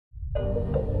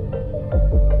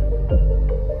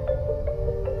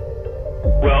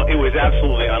Well, it was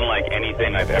absolutely unlike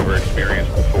anything I've ever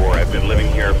experienced before. I've been living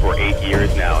here for 8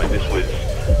 years now, and this was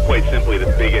quite simply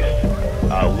the biggest,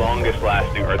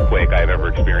 longest-lasting earthquake I've ever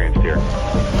experienced here.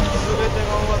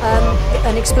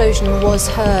 An explosion was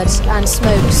heard and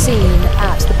smoke seen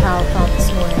at the power plant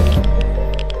this morning.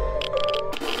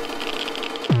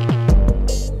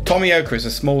 Tomioka is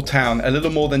a small town a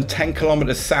little more than 10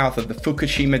 kilometers south of the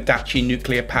Fukushima Daiichi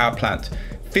nuclear power plant.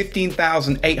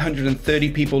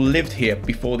 15,830 people lived here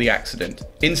before the accident.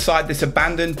 Inside this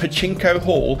abandoned Pachinko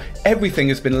hall, everything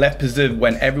has been left preserved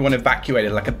when everyone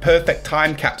evacuated, like a perfect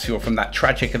time capsule from that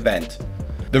tragic event.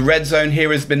 The red zone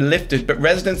here has been lifted, but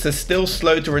residents are still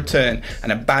slow to return,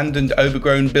 and abandoned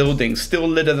overgrown buildings still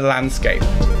litter the landscape.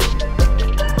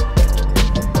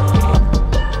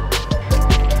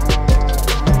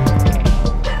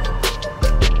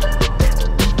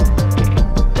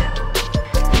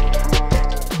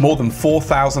 More than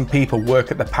 4,000 people work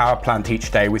at the power plant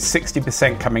each day, with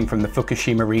 60% coming from the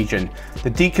Fukushima region. The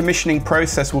decommissioning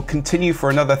process will continue for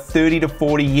another 30 to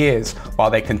 40 years while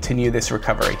they continue this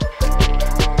recovery.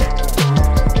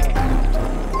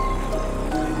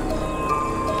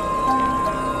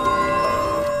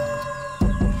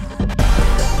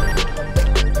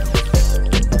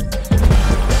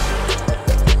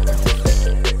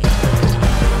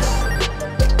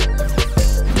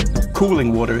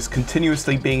 Cooling water is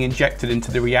continuously being injected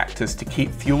into the reactors to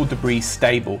keep fuel debris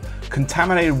stable.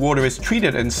 Contaminated water is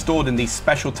treated and stored in these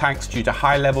special tanks due to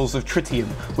high levels of tritium,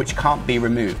 which can't be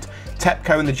removed.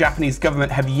 TEPCO and the Japanese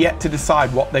government have yet to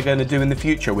decide what they're going to do in the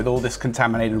future with all this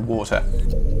contaminated water.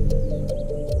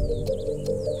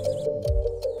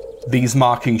 These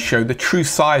markings show the true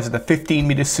size of the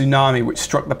 15-meter tsunami which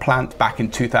struck the plant back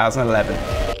in 2011.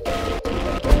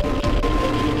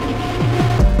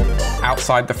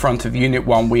 Outside the front of Unit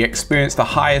 1, we experienced the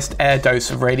highest air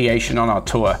dose of radiation on our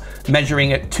tour,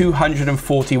 measuring at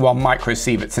 241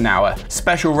 microsieverts an hour.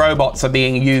 Special robots are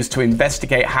being used to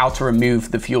investigate how to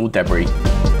remove the fuel debris.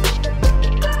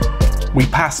 We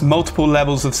passed multiple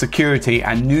levels of security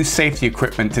and new safety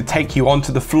equipment to take you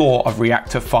onto the floor of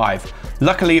Reactor 5.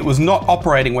 Luckily, it was not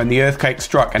operating when the earthquake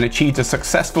struck and achieved a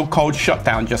successful cold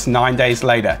shutdown just 9 days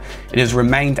later. It has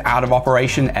remained out of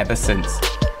operation ever since.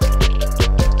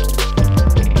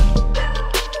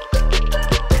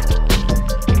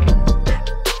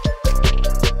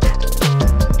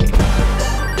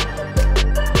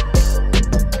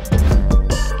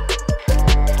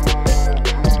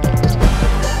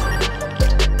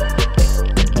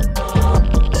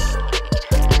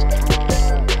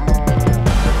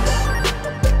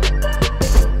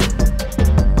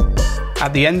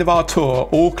 At the end of our tour,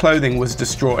 all clothing was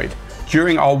destroyed.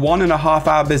 During our 1.5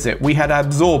 hour visit, we had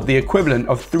absorbed the equivalent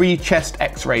of 3 chest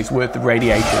X-rays worth of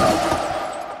radiation.